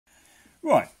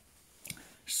Right,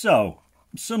 so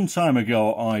some time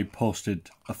ago I posted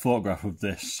a photograph of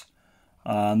this,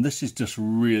 and this is just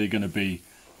really going to be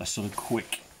a sort of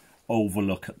quick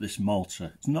overlook at this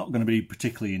motor. It's not going to be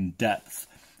particularly in depth.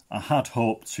 I had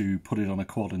hoped to put it on a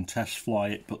quad and test fly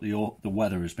it, but the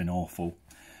weather has been awful.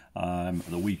 At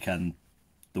the weekend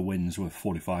the winds were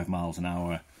 45 miles an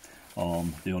hour.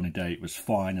 On the only day it was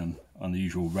fine, and on the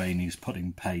usual rain is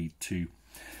putting paid to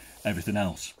everything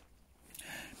else.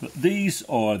 But these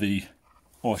are the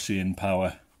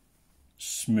Rcinpower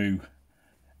SmooX,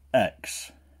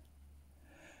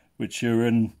 which are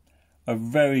in a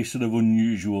very sort of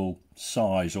unusual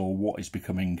size, or what is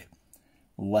becoming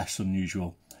less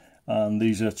unusual. And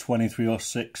these are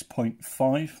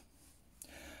 2306.5,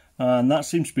 and that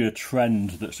seems to be a trend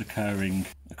that's occurring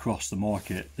across the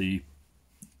market. The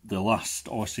last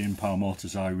Rcinpower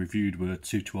motors I reviewed were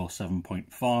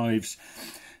 2207.5s.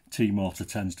 T-motor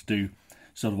tends to do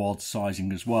sort of odd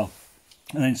sizing as well.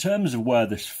 And in terms of where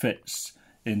this fits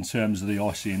in terms of the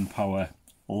Rcinpower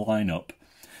lineup,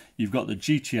 you've got the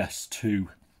GTS2,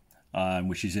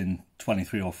 which is in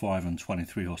 2305 and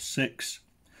 2306,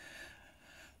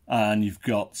 and you've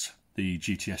got the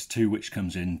GTS2 which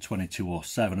comes in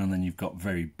 2207, and then you've got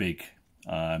very big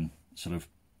sort of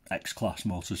X-class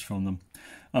motors from them.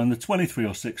 And the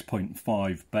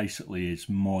 2306.5 basically is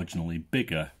marginally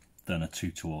bigger than a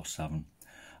 2207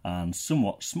 and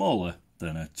somewhat smaller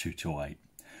than a 2208.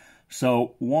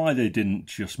 So why they didn't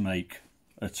just make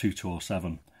a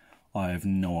 2207, I have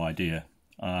no idea.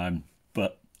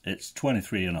 But it's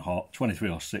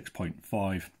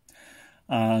 2306.5,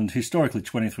 and historically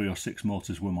 2306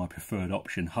 motors were my preferred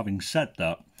option. Having said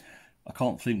that, I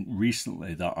can't think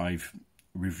recently that I've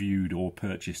reviewed or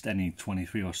purchased any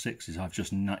 2306s. I've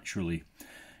just naturally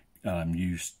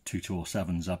used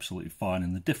 2207s absolutely fine,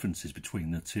 and the differences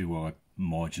between the two are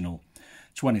marginal.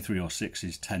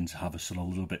 2306s tend to have a sort of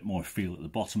little bit more feel at the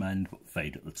bottom end but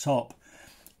fade at the top.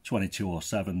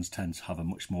 2207s tend to have a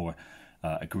much more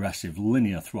aggressive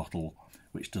linear throttle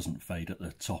which doesn't fade at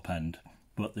the top end,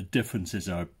 but the differences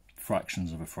are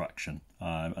fractions of a fraction,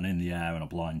 and in the air and a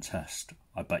blind test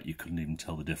I bet you couldn't even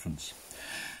tell the difference.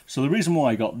 So the reason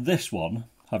why I got this one,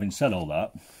 having said all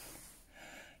that,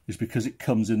 is because it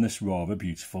comes in this rather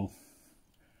beautiful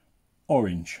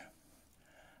orange.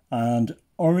 And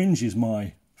orange is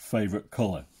my favourite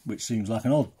colour, which seems like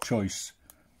an odd choice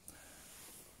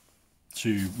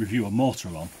to review a motor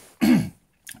on.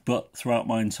 But throughout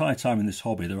my entire time in this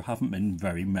hobby, there haven't been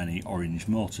very many orange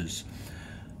motors.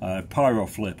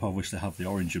 Pyroflip obviously have the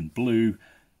orange and blue,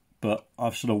 but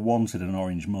I've sort of wanted an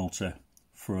orange motor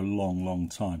for a long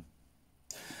time.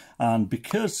 And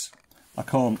because I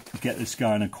can't get this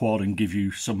guy in a quad and give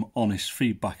you some honest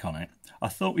feedback on it, I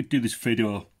thought we'd do this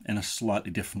video in a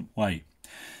slightly different way,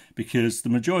 because the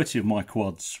majority of my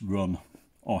quads run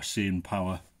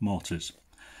Rcinpower motors,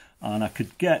 and I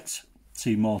could get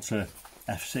T-motor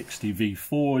F60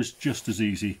 V4s just as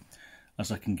easy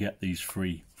as I can get these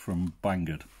free from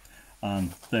Banggood,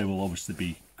 and they will obviously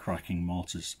be cracking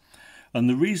motors. And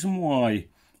the reason why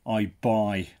I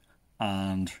buy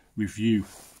and review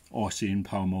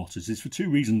Rcinpower motors is for two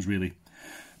reasons really.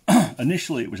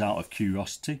 Initially it was out of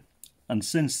curiosity, and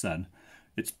since then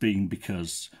it's been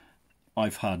because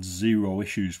I've had zero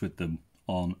issues with them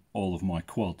on all of my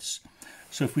quads.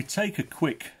 So if we take a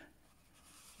quick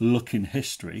look in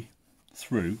history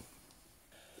through,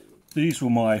 these were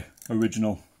my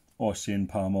original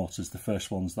Rcinpower motors, the first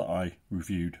ones that I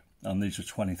reviewed, and these were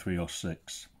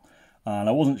 2306, and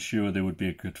I wasn't sure they would be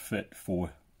a good fit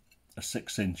for a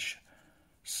 6-inch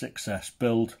 6S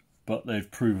build, but they've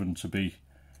proven to be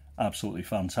absolutely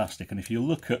fantastic. And if you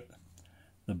look at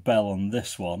the bell on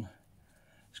this one,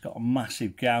 it's got a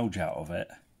massive gouge out of it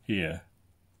here,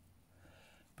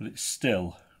 but it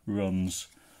still runs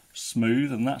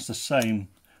smooth, and that's the same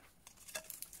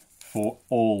for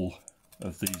all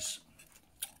of these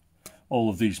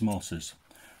motors.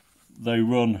 They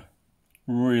run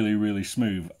really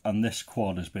smooth, and this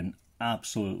quad has been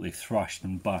absolutely thrashed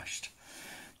and bashed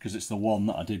because it's the one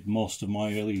that I did most of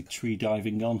my early tree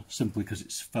diving on, simply because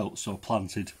it's felt so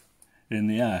planted in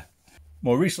the air.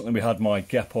 More recently we had my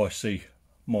Gep RC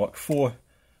Mark IV,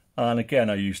 and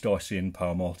again I used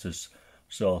Rcinpower motors.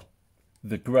 So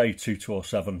the grey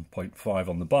 2207.5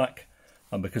 on the back,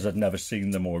 and because I'd never seen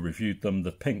them or reviewed them,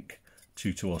 the pink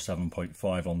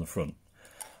 2207.5 on the front.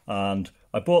 And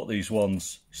I bought these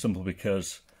ones simply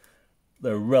because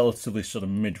they're relatively sort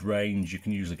of mid-range. You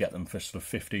can usually get them for sort of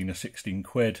 15 or 16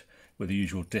 quid with the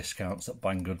usual discounts that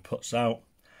Banggood puts out,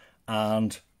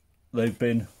 and they've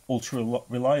been ultra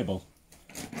reliable.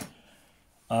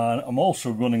 And I'm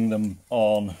also running them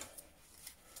on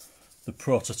the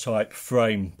prototype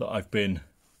frame that I've been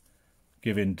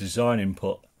giving design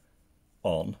input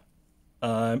on,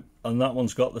 and that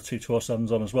one's got the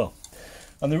 2207s on as well.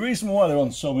 And the reason why they're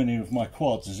on so many of my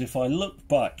quads is if I look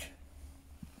back,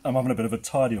 I'm having a bit of a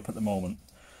tidy up at the moment,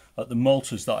 at the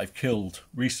motors that I've killed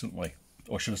recently,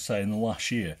 or should I say in the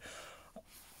last year.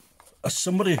 As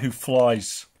somebody who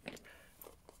flies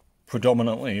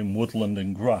predominantly in woodland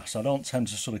and grass, I don't tend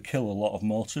to sort of kill a lot of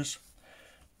motors,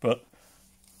 but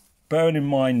bearing in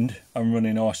mind I'm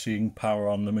running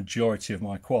Rcinpower on the majority of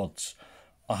my quads,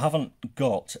 I haven't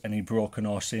got any broken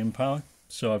Rcinpower.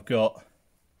 So I've got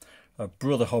a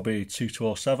Brother Hobby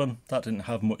 2207, that didn't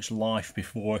have much life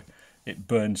before it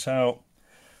burnt out.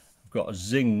 I've got a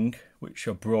Zing, which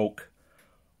I broke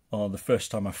the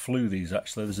first time I flew these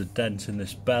actually. There's a dent in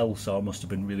this bell, so I must have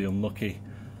been really unlucky,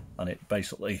 and it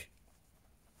basically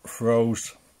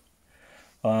froze.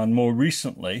 And more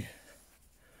recently,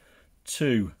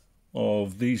 two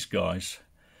of these guys,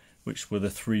 which were the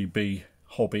 3B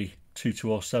Hobby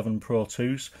 2207 Pro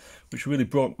 2s, which really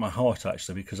broke my heart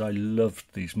actually, because I loved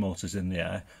these motors in the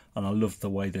air and I loved the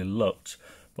way they looked,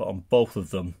 but on both of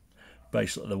them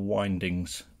basically the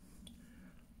windings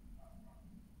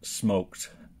smoked,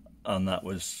 and that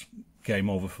was game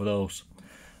over for those.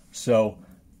 So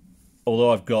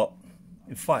although I've got,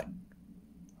 in fact,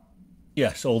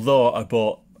 yes, although I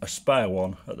bought a spare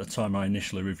one at the time I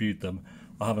initially reviewed them,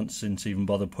 I haven't since even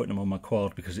bothered putting them on my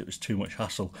quad because it was too much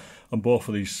hassle. And both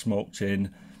of these smoked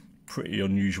in pretty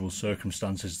unusual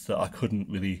circumstances that I couldn't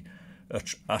really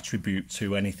attribute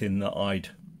to anything that I'd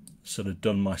sort of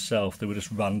done myself. They were just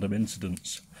random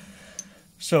incidents.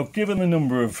 So given the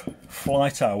number of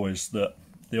flight hours that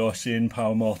the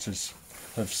Rcinpower motors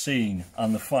have seen,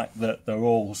 and the fact that they're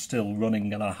all still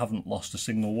running and I haven't lost a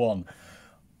single one,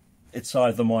 it's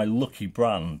either my lucky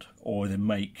brand or they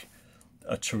make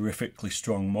a terrifically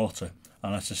strong motor,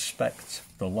 and I suspect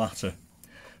the latter.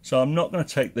 So I'm not going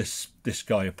to take this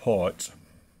guy apart,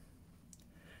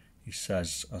 he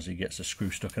says as he gets a screw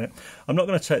stuck in it. I'm not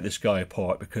going to take this guy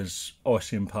apart because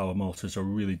Rcinpower motors are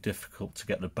really difficult to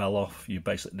get the bell off. You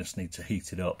basically just need to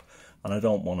heat it up, and I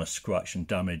don't want to scratch and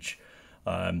damage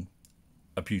a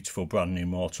beautiful brand new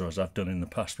motor as I've done in the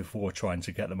past before trying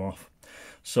to get them off.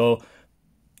 So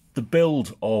the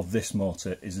build of this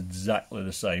motor is exactly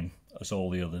the same as all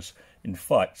the others. In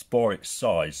fact, for its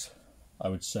size, I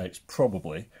would say it's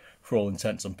probably, for all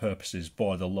intents and purposes,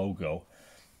 by the logo,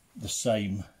 the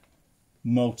same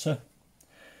motor.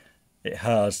 It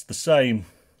has the same,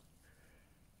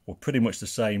 or pretty much the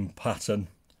same pattern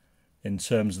in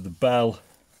terms of the bell.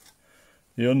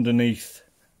 The underneath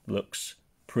looks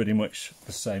pretty much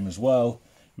the same as well.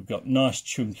 We've got nice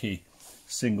chunky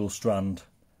single strand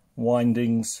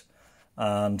windings,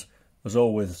 and as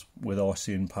always with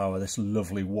Rcinpower, this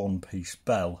lovely one-piece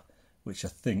bell, which I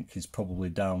think is probably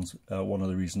down to one of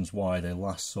the reasons why they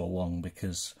last so long,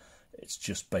 because it's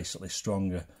just basically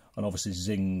stronger. And obviously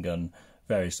Zing and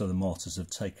various other motors have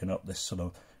taken up this sort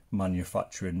of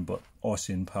manufacturing, but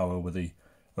Rcinpower were the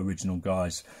original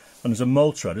guys. And as a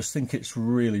motor, I just think it's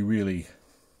really, really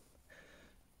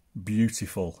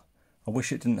beautiful. I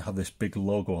wish it didn't have this big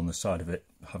logo on the side of it,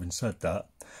 having said that.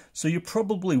 So you're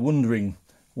probably wondering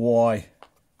why,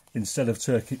 instead of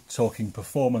talking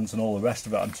performance and all the rest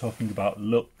of it, I'm talking about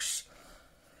looks.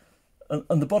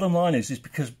 And the bottom line is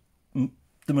because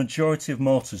the majority of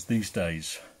motors these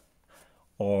days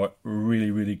are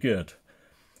really, really good.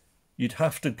 You'd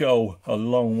have to go a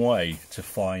long way to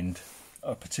find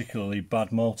a particularly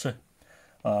bad motor.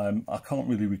 I can't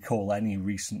really recall any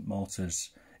recent motors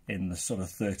in the sort of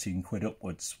 13 quid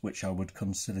upwards which I would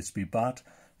consider to be bad.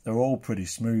 They're all pretty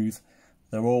smooth.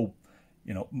 They're all,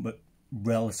 you know,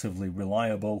 relatively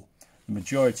reliable. The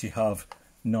majority have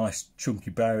nice chunky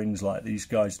bearings like these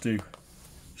guys do.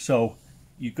 So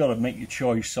you've got to make your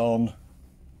choice on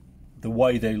the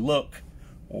way they look,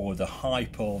 or the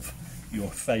hype of your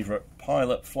favourite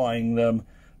pilot flying them,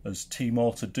 as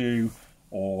T-Motor do,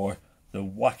 or the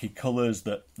wacky colours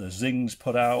that the Zings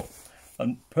put out.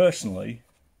 And personally,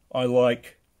 I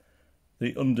like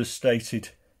the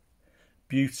understated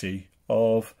beauty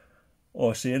of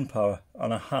Rcinpower,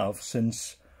 and I have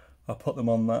since I put them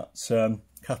on that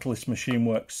Catalyst Machine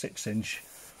Works 6-inch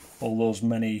all those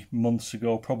many months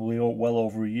ago, probably well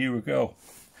over a year ago.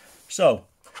 So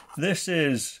this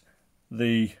is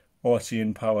the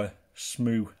Rcinpower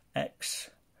SmooX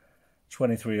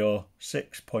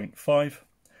 2306.5,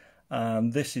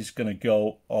 and this is going to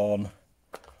go on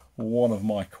one of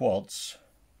my quads,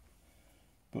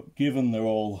 but given they're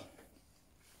all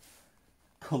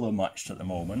colour matched at the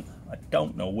moment, I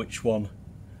don't know which one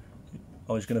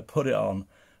I was going to put it on.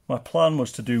 My plan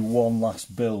was to do one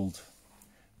last build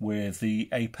with the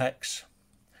Apex,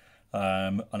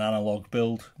 an analog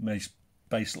build. It's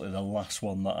basically the last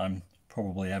one that I'm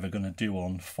probably ever going to do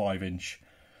on 5-inch,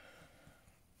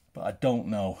 but I don't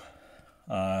know.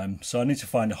 So I need to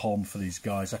find a home for these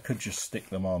guys. I could just stick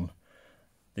them on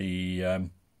the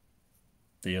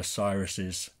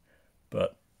Osiris's,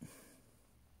 but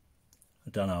I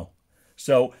don't know.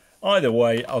 So either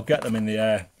way, I'll get them in the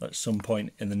air at some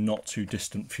point in the not too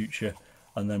distant future,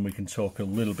 and then we can talk a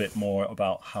little bit more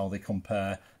about how they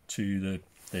compare to the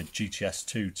GTS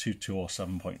 2 or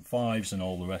 7.5s and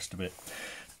all the rest of it.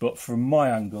 But from my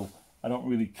angle, I don't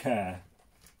really care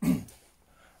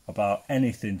about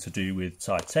anything to do with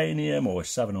titanium or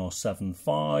 7 or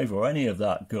 7.5 or any of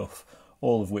that guff,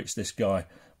 all of which this guy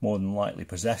more than likely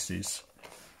possesses.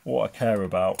 What I care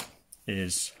about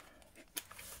is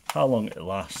how long it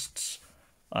lasts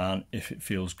and if it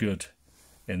feels good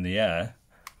in the air.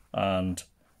 And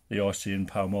the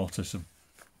Rcinpower motors have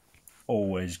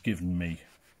always given me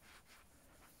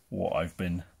what I've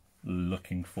been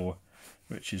looking for,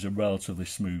 which is a relatively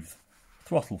smooth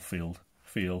throttle feel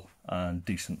and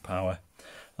decent power.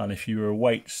 And if you're a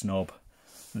weight snob,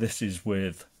 this is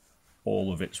with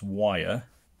all of its wire.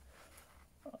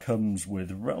 Comes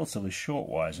with relatively short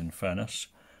wires, in fairness,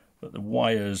 but the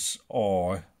wires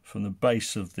are from the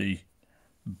base of the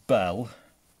bell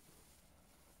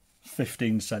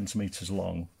 15 centimeters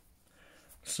long.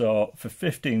 So for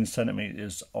 15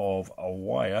 centimeters of a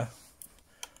wire,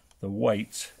 the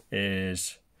weight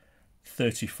is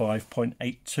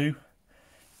 35.82.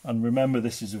 And remember,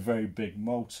 this is a very big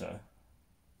motor.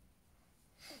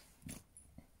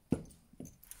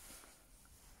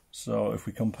 So if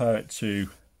we compare it to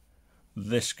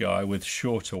this guy with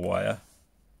shorter wire,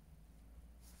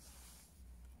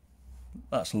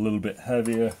 that's a little bit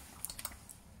heavier.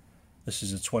 This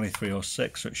is a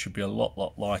 2306, so it should be a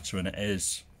lot lighter than it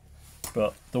is.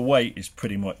 But the weight is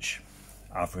pretty much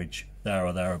average, there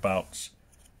or thereabouts.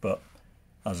 But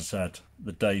as I said,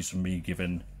 the days of me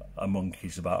giving a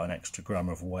monkey's about an extra gram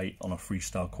of weight on a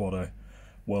freestyle quad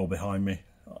well behind me.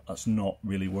 That's not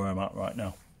really where I'm at right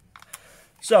now.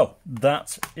 So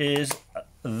that is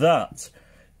that.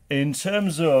 In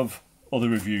terms of other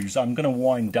reviews, I'm going to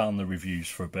wind down the reviews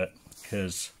for a bit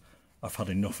because I've had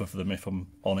enough of them, if I'm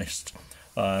honest.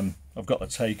 I've got the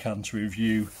Taycan to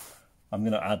review. I'm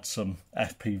going to add some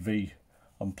FPV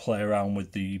and play around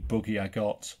with the buggy I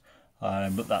got,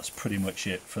 but that's pretty much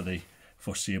it for the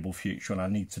foreseeable future. And I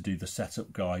need to do the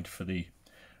setup guide for the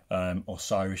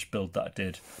Osiris build that I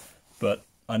did, but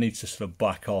I need to sort of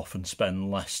back off and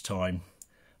spend less time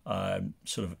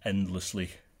sort of endlessly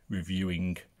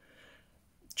reviewing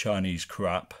Chinese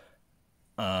crap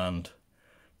and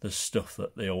the stuff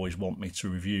that they always want me to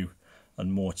review,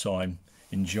 and more time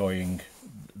enjoying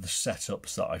the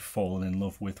setups that I've fallen in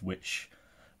love with, which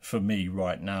for me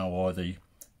right now are the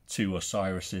two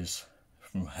Osirises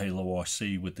from Halo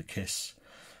RC with the KISS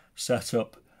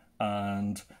setup,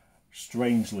 and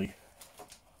strangely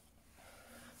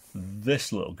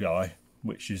this little guy,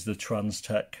 which is the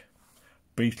Transtech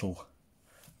Beetle.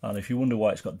 And if you wonder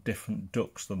why it's got different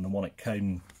ducts than the one it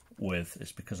came with,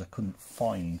 it's because I couldn't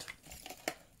find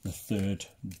the third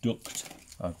duct.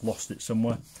 I've lost it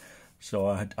somewhere. So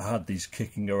I had these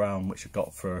kicking around, which I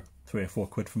got for 3 or 4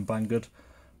 quid from Banggood,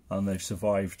 and they've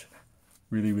survived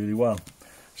really well.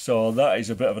 So that is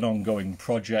a bit of an ongoing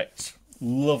project.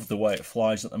 Love the way it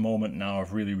flies at the moment. Now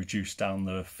I've really reduced down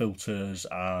the filters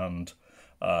and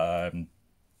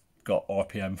got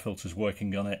RPM filters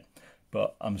working on it,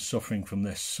 but I'm suffering from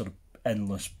this sort of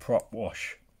endless prop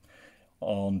wash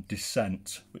on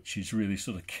descent, which is really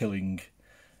sort of killing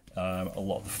a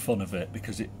lot of the fun of it,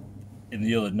 because in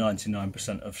the other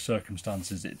 99% of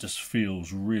circumstances it just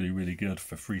feels really good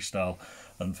for freestyle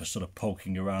and for sort of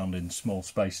poking around in small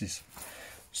spaces.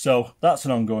 So that's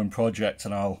an ongoing project,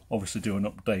 and I'll obviously do an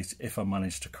update if I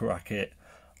manage to crack it.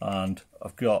 And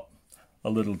I've got a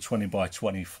little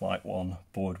 20x20 Flight 1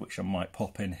 board which I might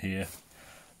pop in here,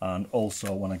 and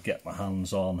also when I get my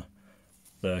hands on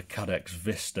the Cadex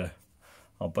Vista,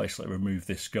 I'll basically remove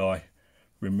this guy,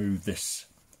 remove this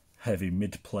heavy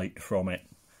mid plate from it,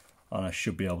 and I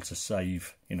should be able to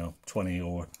save, you know, 20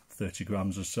 or 30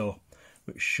 grams or so,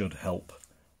 which should help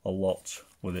a lot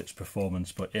with its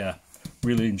performance. But yeah,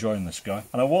 really enjoying this guy.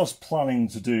 And I was planning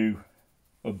to do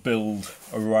a build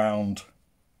around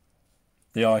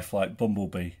the iFlight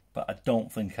Bumblebee, but I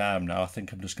don't think I am now. I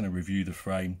think I'm just going to review the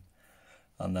frame,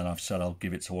 and then I've said I'll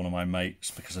give it to one of my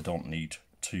mates because I don't need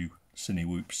 2 Cine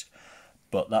Whoops.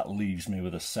 But that leaves me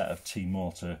with a set of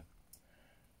T-Motor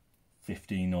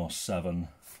 1507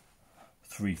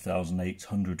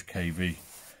 3800 kV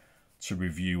to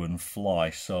review and fly.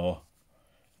 So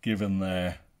given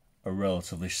they're a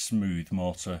relatively smooth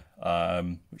motor,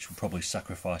 which will probably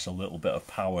sacrifice a little bit of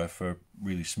power for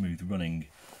really smooth running,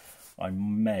 I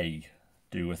may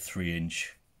do a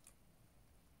 3-inch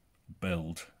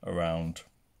build around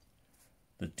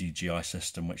the DJI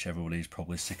system, which everybody's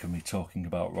probably sick of me talking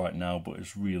about right now, but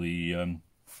it's really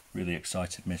really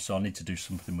excited me, so I need to do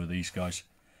something with these guys.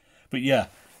 But yeah,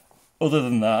 other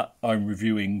than that, I'm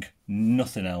reviewing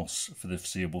nothing else for the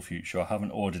foreseeable future. I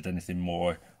haven't ordered anything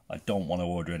more. I don't want to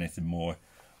order anything more.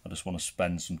 I just want to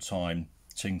spend some time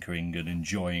tinkering and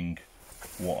enjoying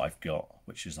what I've got,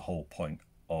 which is the whole point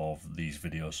of these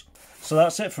videos. So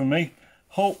that's it from me.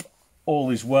 Hope all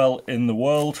is well in the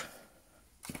world,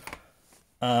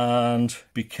 and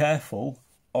be careful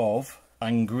of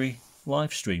angry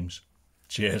live streams.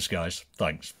 Cheers guys,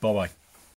 thanks, bye bye.